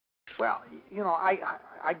Well,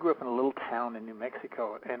 I grew up in a little town in New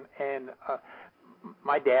Mexico, and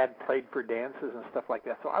my dad played for dances and stuff like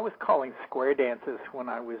that. So I was calling square dances when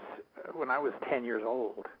I was 10 years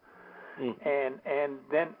old. And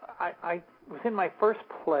then I was in my first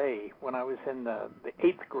play when I was in the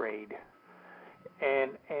 8th grade,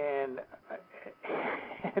 and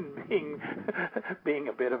being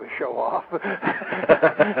a bit of a show off,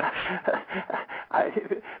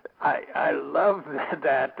 I love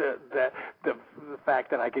that the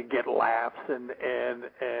fact that I could get laughs and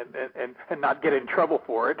not get in trouble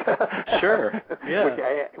for it. Sure,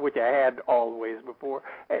 yeah. which I had always before.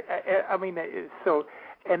 I mean, so.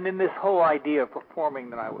 And then this whole idea of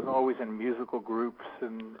performing, that I was always in musical groups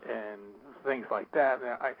and things like that.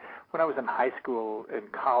 When I was in high school and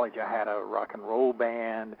college, I had a rock and roll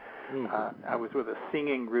band. I was with a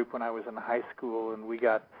singing group when I was in high school, and we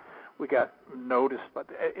got noticed. But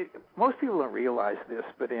most people don't realize this,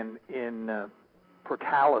 but in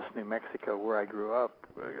Portales, New Mexico, where I grew up,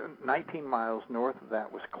 19 miles north of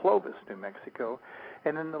that was Clovis, New Mexico,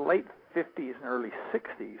 and in the late 50s and early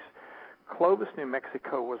 60s. Clovis, New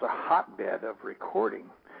Mexico was a hotbed of recording.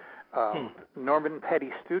 Norman Petty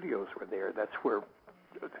Studios were there. That's where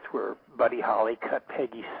Buddy Holly cut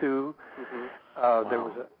Peggy Sue. Wow.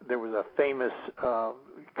 There was a famous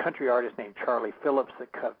country artist named Charlie Phillips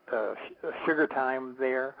that cut Sugar Time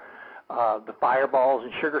there. The Fireballs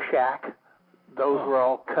and Sugar Shack, those were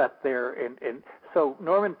all cut there. And so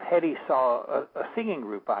Norman Petty saw a singing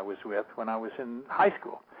group I was with when I was in high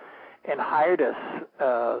school, and hired us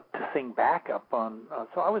to sing backup on.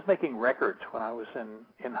 So I was making records when I was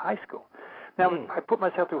in high school. Now I put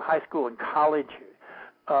myself through high school and college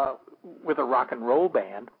with a rock and roll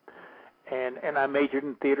band, and I majored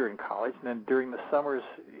in theater in college. And then during the summers,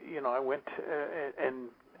 I went and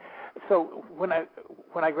so when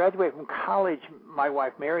I graduated from college, my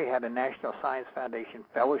wife Mary had a National Science Foundation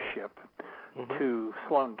fellowship to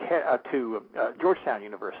Georgetown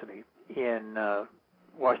University in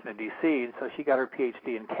Washington, D.C., and so she got her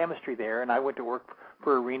Ph.D. in chemistry there, and I went to work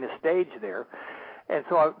for Arena Stage there. And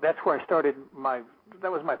so that's where I started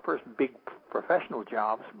that was my first big professional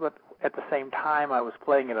jobs, but at the same time I was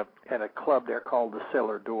playing at a club there called the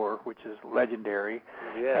Cellar Door, which is legendary,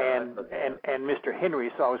 and Mr.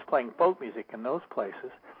 Henry, so I was playing folk music in those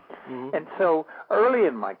places. And so early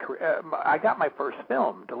in my career, I got my first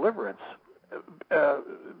film, Deliverance,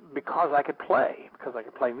 because I could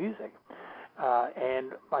play music.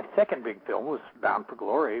 And my second big film was Bound for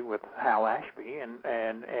Glory with Hal Ashby,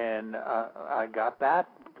 and I got that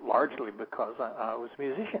largely because I was a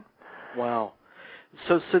musician. Wow.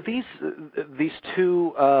 So these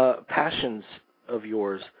two passions of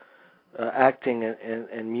yours, acting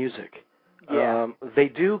and music, they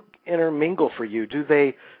do intermingle for you. Do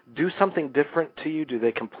they do something different to you? Do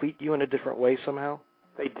they complete you in a different way somehow?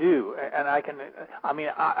 They do, and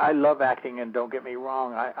I love acting, and don't get me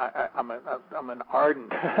wrong, I'm an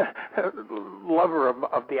ardent lover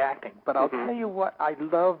of the acting. But I'll tell you what, I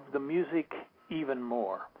love the music even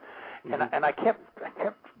more, and I kept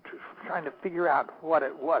trying to figure out what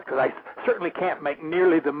it was, because I certainly can't make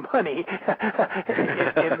nearly the money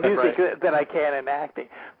in music that I can in acting.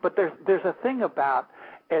 But there's a thing about,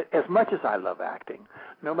 as much as I love acting,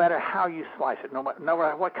 no matter how you slice it, no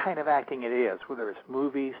matter what kind of acting it is, whether it's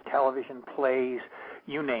movies, television, plays,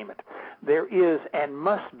 you name it, there is and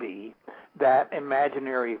must be that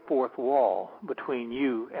imaginary fourth wall between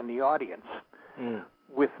you and the audience.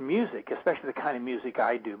 With music, especially the kind of music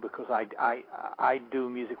I do, because I do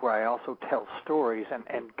music where I also tell stories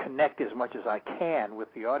and connect as much as I can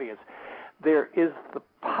with the audience, there is the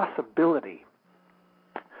possibility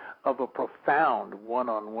of a profound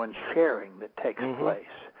one-on-one sharing that takes place.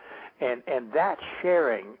 And that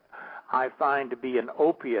sharing I find to be an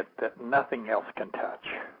opiate that nothing else can touch.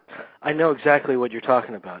 I know exactly what you're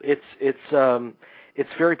talking about. It's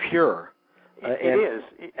very pure. It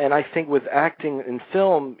is. And I think with acting in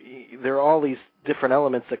film, there are all these different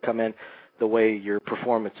elements that come in, the way your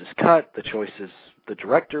performance is cut, the choices the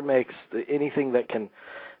director makes, anything that can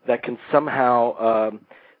somehow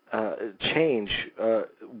change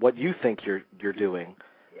what you think you're doing.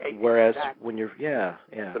 Whereas when you're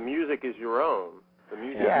the music is your own. The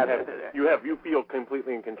music you feel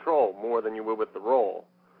completely in control more than you will with the role.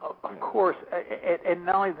 Of course, and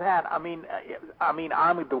not only that. I mean,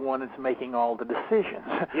 I'm the one that's making all the decisions.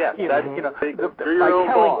 Yeah, you're your own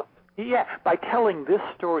boss. Yeah, by telling this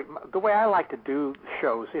story, the way I like to do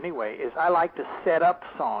shows anyway is I like to set up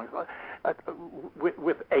songs.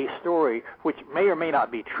 with a story which may or may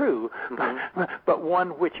not be true, but one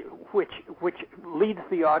which leads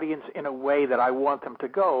the audience in a way that I want them to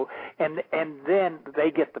go, and then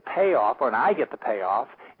they get the payoff, and I get the payoff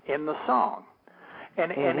in the song,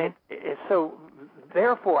 and so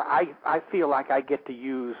therefore I feel like I get to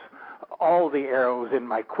use all the arrows in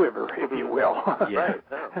my quiver, if you will.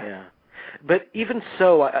 Yeah. But even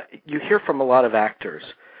so, you hear from a lot of actors,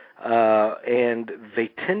 and they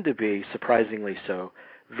tend to be, surprisingly so,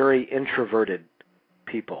 very introverted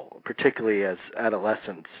people, particularly as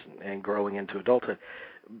adolescents and growing into adulthood.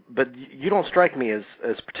 But you don't strike me as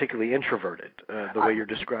particularly introverted, the way you're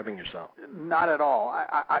describing yourself. Not at all.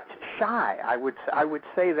 I shy. I would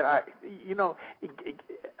say that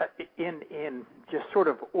in just sort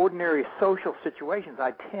of ordinary social situations,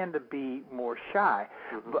 I tend to be more shy.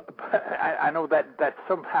 But I know that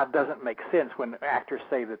somehow doesn't make sense when actors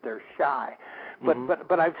say that they're shy.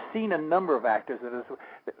 But I've seen a number of actors that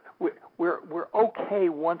we're okay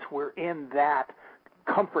once we're in that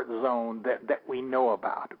comfort zone that we know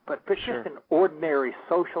about, but just in ordinary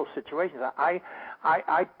social situations, I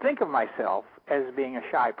think of myself as being a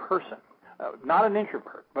shy person, not an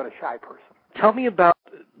introvert, but a shy person. Tell me about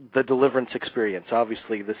the Deliverance experience.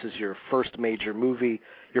 Obviously, this is your first major movie,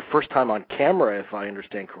 your first time on camera, if I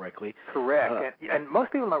understand correctly. Correct, and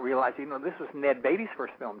most people don't realize, this was Ned Beatty's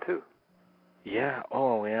first film too. Yeah.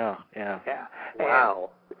 Oh, yeah.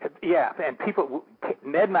 Wow. And people,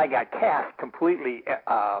 Ned and I got cast completely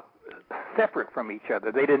separate from each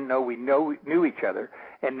other. They didn't know we knew each other,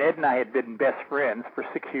 and Ned and I had been best friends for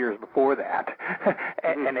 6 years before that,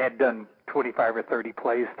 and had done 25 or 30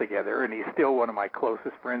 plays together, and he's still one of my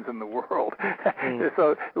closest friends in the world.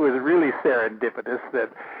 So it was really serendipitous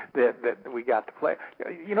that we got to play.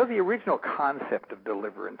 The original concept of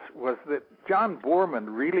Deliverance was that John Boorman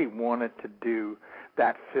really wanted to do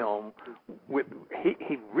that film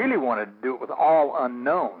he really wanted to do it with all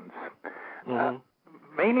unknowns,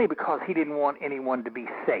 mainly because he didn't want anyone to be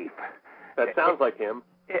safe. That sounds like him.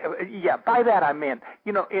 Yeah, by that I meant,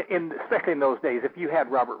 especially in those days, if you had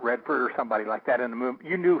Robert Redford or somebody like that in the movie,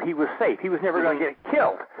 you knew he was safe. He was never going to get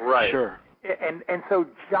killed. Right. Sure. And so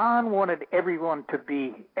John wanted everyone to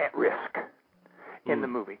be at risk in the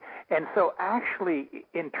movie. And so actually,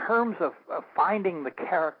 in terms of finding the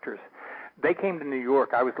characters, they came to New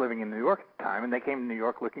York. I was living in New York at the time, and they came to New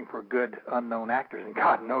York looking for good unknown actors, and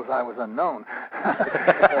God knows I was unknown.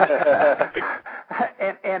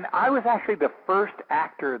 and I was actually the first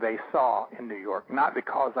actor they saw in New York, not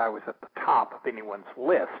because I was at the top of anyone's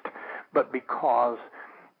list, but because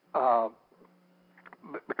I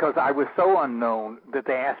was so unknown that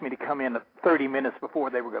they asked me to come in 30 minutes before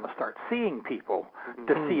they were going to start seeing people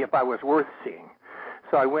to see if I was worth seeing.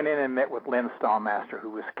 So I went in and met with Len Stallmaster, who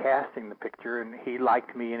was casting the picture, and he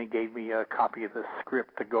liked me, and he gave me a copy of the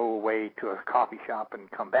script to go away to a coffee shop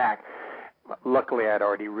and come back. Luckily, I'd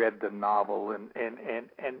already read the novel, and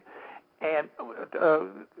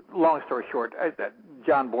long story short,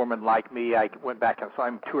 John Boorman liked me. I went back and saw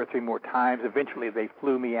him 2 or 3 more times. Eventually, they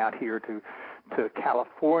flew me out here to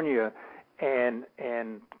California and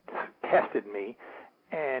tested me,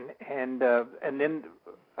 and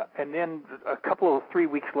then a couple of 3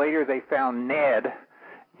 weeks later, they found Ned,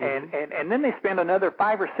 and then they spent another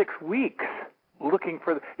 5 or 6 weeks looking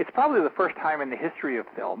for. It's probably the first time in the history of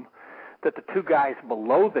film that the 2 guys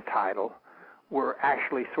below the title were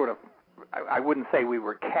actually sort of. I wouldn't say we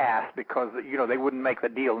were cast because they wouldn't make the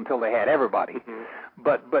deal until they had everybody,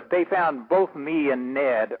 but they found both me and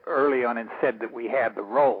Ned early on and said that we had the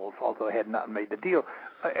roles, although they had not made the deal.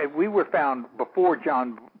 We were found before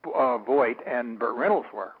John Voight and Burt Reynolds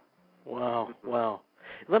were. Wow.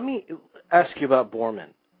 Let me ask you about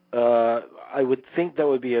Boorman. I would think that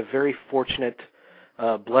would be a very fortunate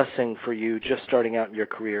blessing for you just starting out in your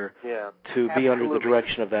career to be under the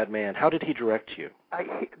direction of that man. How did he direct you?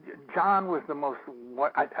 John was the most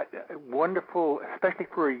wonderful, especially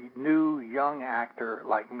for a new young actor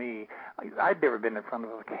like me. I'd never been in front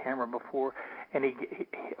of a camera before, and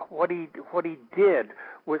what he did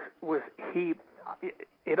was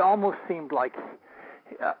it almost seemed like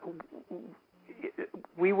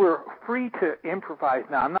we were free to improvise.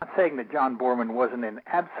 Now, I'm not saying that John Boorman wasn't in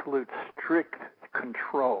absolute strict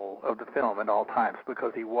control of the film at all times,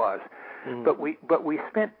 because he was. But we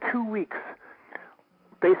spent 2 weeks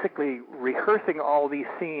basically rehearsing all these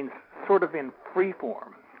scenes sort of in free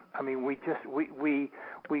form. I mean, what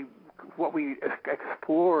we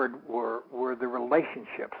explored were the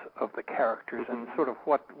relationships of the characters and sort of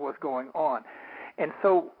what was going on. And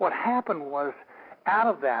so what happened was, out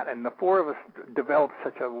of that, and the 4 of us developed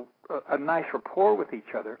such a nice rapport with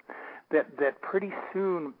each other that pretty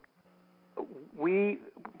soon we,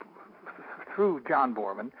 through John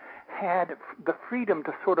Boorman, had the freedom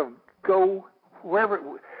to sort of go wherever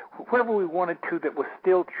we wanted to, that was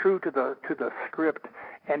still true to the script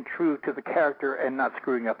and true to the character, and not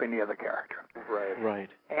screwing up any other character. Right.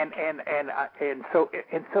 And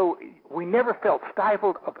so we never felt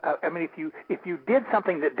stifled. I mean, if you did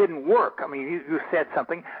something that didn't work, I mean, you said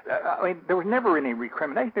something. I mean, there was never any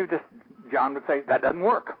recrimination. It was just John would say that doesn't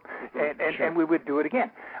work, and we would do it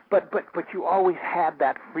again. But you always had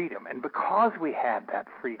that freedom, and because we had that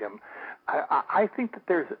freedom, I think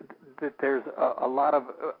that there's a lot of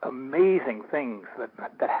amazing things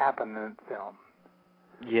that happen in film.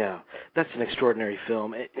 Yeah, that's an extraordinary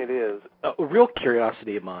film. It is. A real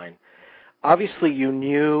curiosity of mine. Obviously, you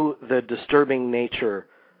knew the disturbing nature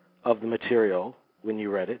of the material when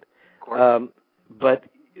you read it. Of course. But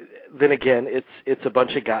then again, it's a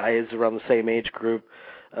bunch of guys around the same age group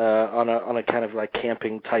on a kind of like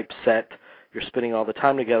camping type set. You're spending all the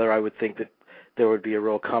time together. I would think that there would be a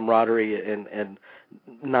real camaraderie and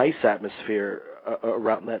nice atmosphere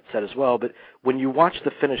around that set as well. But when you watch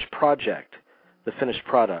the finished product,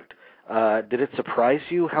 did it surprise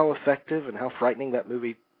you how effective and how frightening that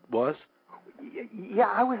movie was? Yeah,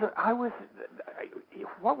 I was.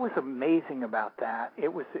 What was amazing about that?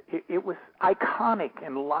 It was iconic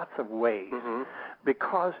in lots of ways,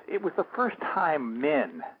 because it was the first time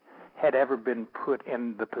men had ever been put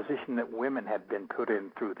in the position that women had been put in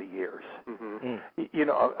through the years. You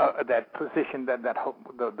know, that position,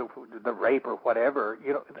 the rape or whatever.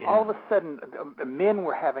 You know, all of a sudden, men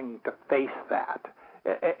were having to face that.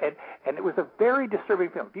 And it was a very disturbing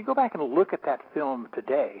film. If you go back and look at that film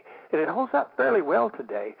today, and it holds up fairly well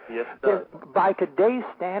today. Yes, it does. By today's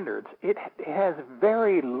standards, it has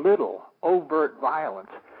very little overt violence,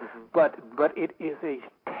 but it is a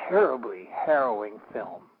terribly harrowing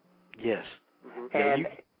film. Yes. And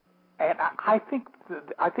I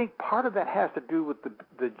think part of that has to do with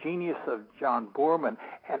the genius of John Boorman,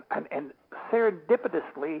 and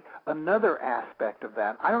serendipitously another aspect of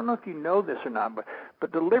that. I don't know if you know this or not,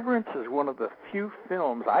 but Deliverance is one of the few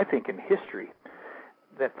films, I think, in history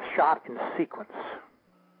that's shot in sequence.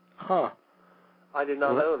 Huh. I did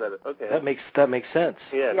not know that. Okay. That makes sense.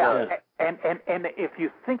 Yeah. And if you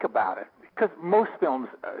think about it, because most films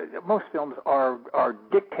are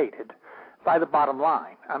dictated by the bottom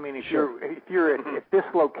line. I mean, if you're at this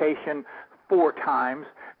location 4 times,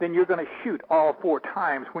 then you're going to shoot all 4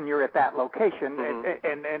 times when you're at that location,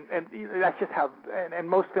 and that's just how. And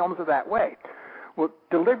most films are that way. Well,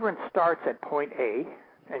 Deliverance starts at point A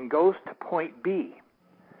and goes to point B.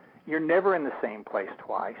 You're never in the same place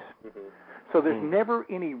twice, so there's never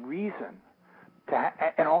any reason.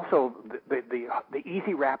 And also, the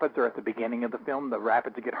easy rapids are at the beginning of the film. The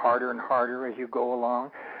rapids get harder and harder as you go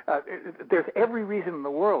along. There's every reason in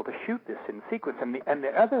the world to shoot this in sequence. And the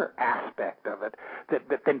other aspect of it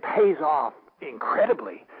that then pays off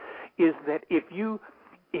incredibly is that if you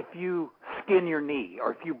skin your knee,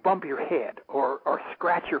 or if you bump your head, or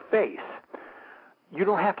scratch your face, you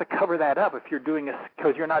don't have to cover that up if you're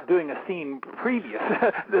because you're not doing a scene previous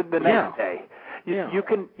the next day. You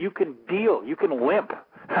can limp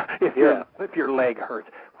if your leg hurts.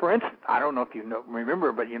 For instance, I don't know if you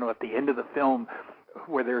remember, but at the end of the film,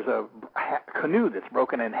 where there's a canoe that's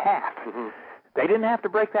broken in half, they didn't have to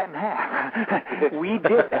break that in half. We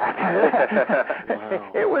did that.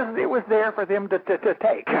 Wow. It was there for them to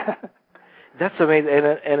take. That's amazing,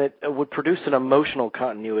 and it would produce an emotional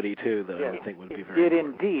continuity too that I think would be very important. It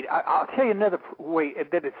important. Indeed. I'll tell you another way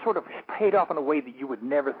that it sort of paid off in a way that you would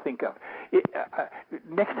never think of.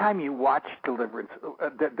 Next time you watch Deliverance,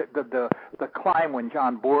 the climb when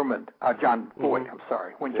John Voight, John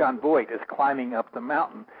Voight is climbing up the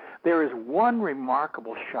mountain, there is one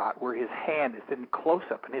remarkable shot where his hand is in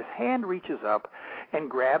close-up, and his hand reaches up and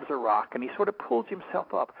grabs a rock, and he sort of pulls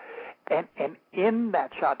himself up. And in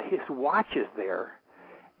that shot, his watch is there,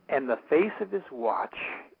 and the face of his watch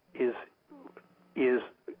is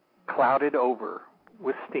clouded over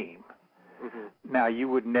with steam. Now, you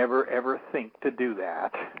would never ever think to do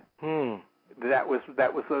that. That was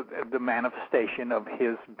the manifestation of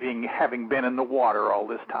his having been in the water all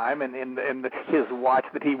this time, and his watch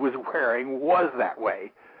that he was wearing was that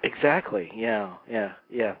way. Exactly. Yeah.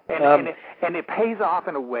 And it pays off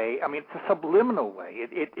in a way. I mean, it's a subliminal way.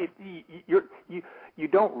 You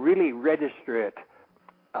don't really register it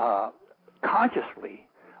consciously,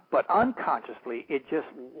 but unconsciously, it just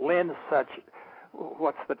lends such,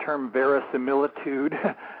 what's the term, verisimilitude.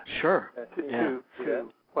 Sure. to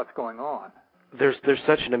what's going on. There's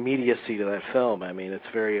such an immediacy to that film. I mean, it's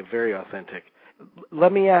very, very authentic.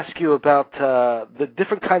 Let me ask you about the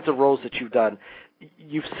different kinds of roles that you've done.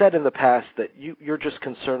 you've said in the past that you're just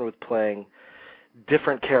concerned with playing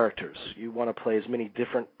different characters. You want to play as many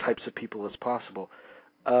different types of people as possible.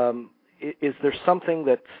 Is there something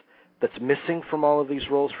that's missing from all of these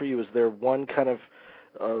roles for you? Is there one kind of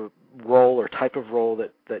role or type of role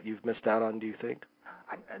that you've missed out on, do you think?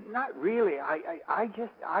 Not really. I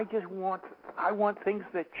just want things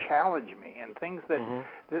that challenge me and things that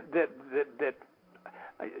that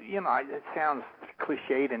it sounds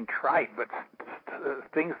cliched and trite, but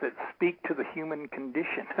things that speak to the human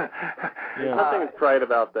condition. There's nothing trite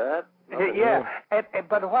about that.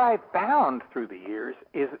 But what I've found through the years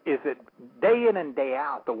is that day in and day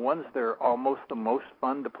out, the ones that are almost the most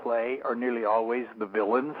fun to play are nearly always the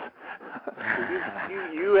villains.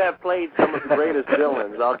 You have played some of the greatest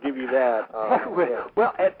villains. I'll give you that.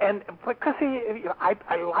 Well, and because I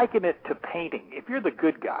liken it to painting. If you're the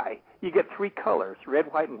good guy, you get three colors: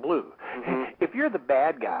 red, white, and blue. Mm-hmm. If you're the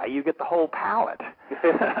bad guy, you get the whole palette.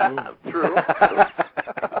 True.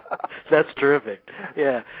 That's terrific.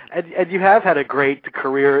 Yeah, and you have had a great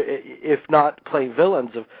career, if not playing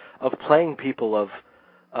villains, of playing people of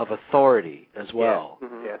authority as well.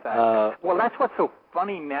 Yes. Mm-hmm. Yes. Well, that's what's so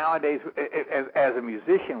funny nowadays as a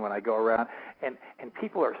musician when I go around, and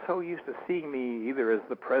people are so used to seeing me either as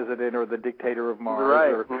the president or the dictator of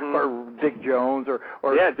Mars, or Dick Jones, or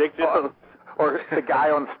Dick Jones. Or the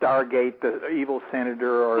guy on Stargate, the evil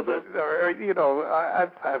senator, or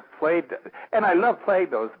I've played, and I love playing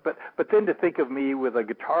those. But then to think of me with a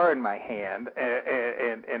guitar in my hand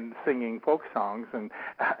and singing folk songs, and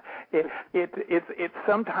it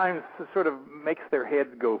sometimes sort of makes their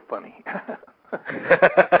heads go funny.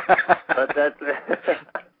 But that's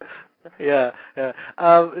yeah.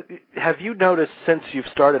 Have you noticed since you've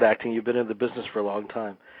started acting, you've been in the business for a long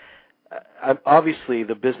time? Obviously,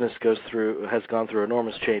 the business has gone through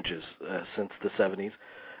enormous changes since the 70s.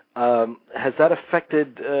 Has that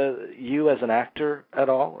affected you as an actor at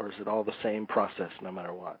all, or is it all the same process no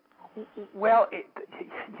matter what? Well,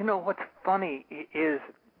 what's funny is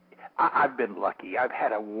I've been lucky. I've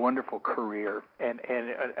had a wonderful career, and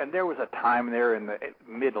there was a time there in the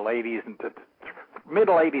middle 80s and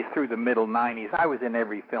middle 80s through the middle 90s, I was in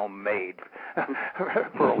every film made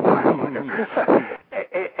for a while.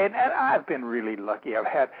 And I've been really lucky. I've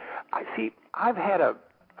had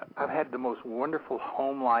the most wonderful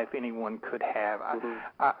home life anyone could have.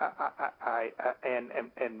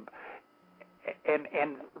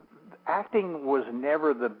 And acting was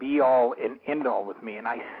never the be all and end all with me, and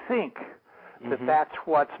I think that's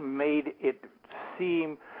what's made it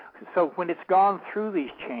seem. So when it's gone through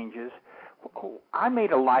these changes, I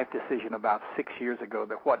made a life decision about 6 years ago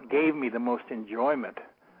that what gave me the most enjoyment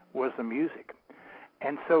was the music.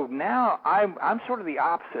 And so now I'm sort of the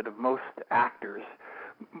opposite of most actors.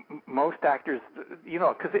 Most actors,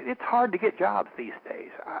 because it's hard to get jobs these days.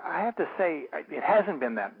 I have to say it hasn't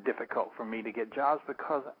been that difficult for me to get jobs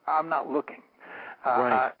because I'm not looking.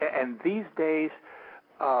 Right. And these days,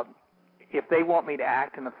 if they want me to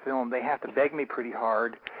act in a film, they have to beg me pretty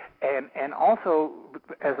hard. And also,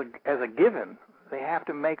 as a given, they have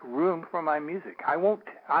to make room for my music. I'm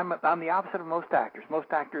the opposite of most actors.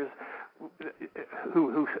 Most actors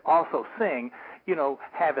who also sing,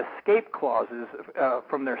 have escape clauses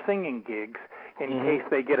from their singing gigs in case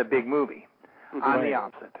they get a big movie. Right. I'm the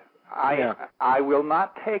opposite. I will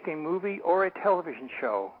not take a movie or a television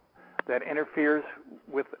show that interferes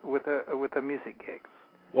with a music gig.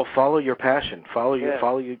 Well, follow your passion. Follow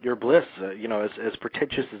your bliss. As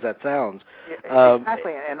pretentious as that sounds.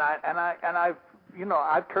 Exactly. And I've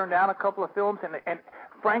turned down a couple of films, and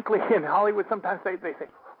frankly, in Hollywood, sometimes they say,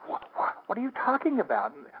 What are you talking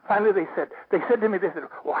about? And finally, they said to me,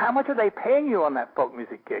 well, how much are they paying you on that folk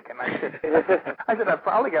music gig? And I said, I've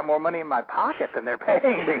probably got more money in my pocket than they're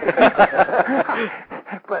paying me.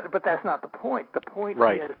 But that's not the point. The point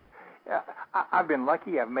is, I've been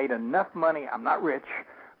lucky. I've made enough money. I'm not rich,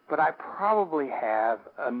 but I probably have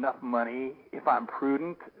enough money, if I'm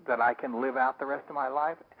prudent, that I can live out the rest of my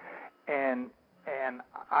life. And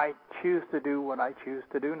I choose to do what I choose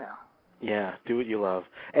to do now. Yeah, do what you love,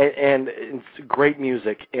 and it's great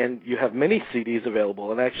music, and you have many CDs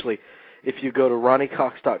available. And actually, if you go to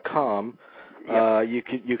RonnyCox.com,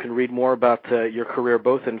 you can read more about your career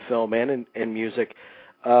both in film and in music.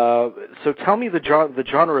 So tell me the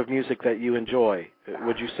genre of music that you enjoy.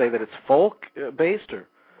 Would you say that it's folk based or?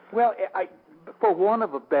 Well, for want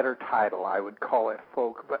of a better title, I would call it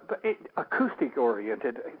folk, but acoustic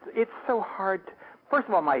oriented. It's so hard. First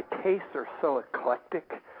of all, my tastes are so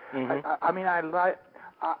eclectic. I mean, I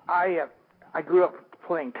grew up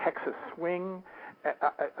playing Texas swing,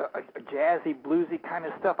 jazzy, bluesy kind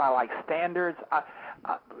of stuff. I like standards.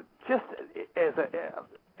 just as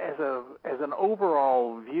an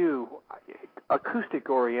overall view, acoustic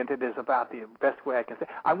oriented is about the best way I can say.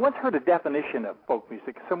 I once heard a definition of folk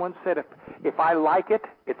music. Someone said if I like it,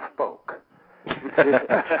 it's folk.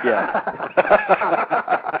 Yeah.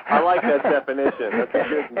 I like that definition. That's a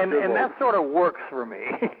good and that sort of works for me.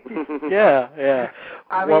 Yeah.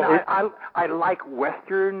 I mean, I like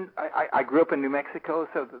Western. I grew up in New Mexico,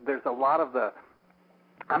 so there's a lot of the.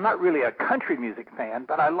 I'm not really a country music fan,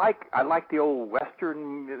 but I like the old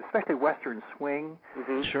Western, especially Western swing,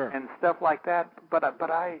 Sure, and stuff like that. But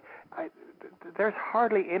I there's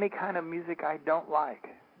hardly any kind of music I don't like.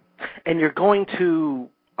 And you're going to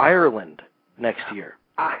Ireland next year.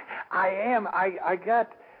 I am.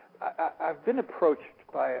 I've been approached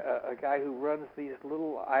by a guy who runs these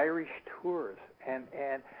little Irish tours, and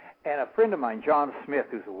a friend of mine, John Smith,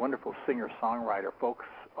 who's a wonderful singer-songwriter, folk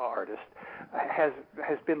artist, has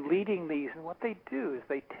been leading these. And what they do is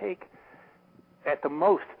they take at the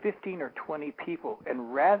most 15 or 20 people,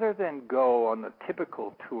 and rather than go on the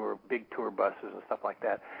typical tour, big tour buses and stuff like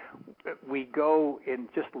that, we go in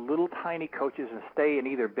just little tiny coaches and stay in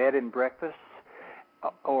either bed and breakfasts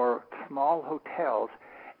or small hotels,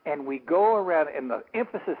 and we go around, and the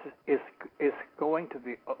emphasis is going to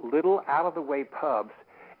the little out-of-the-way pubs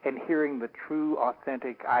and hearing the true,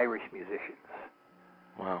 authentic Irish musicians.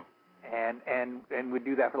 Wow. And we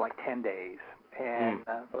do that for like 10 days. And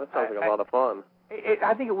well, that sounds like a lot of fun.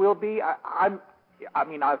 I think it will be. I'll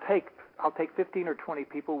take 15 or 20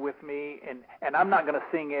 people with me, and I'm not going to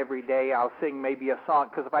sing every day. I'll sing maybe a song,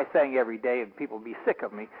 because if I sang every day, people would be sick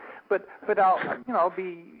of me. But I'll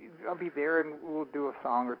be there, and we'll do a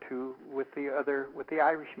song or two with the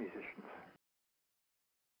Irish musicians.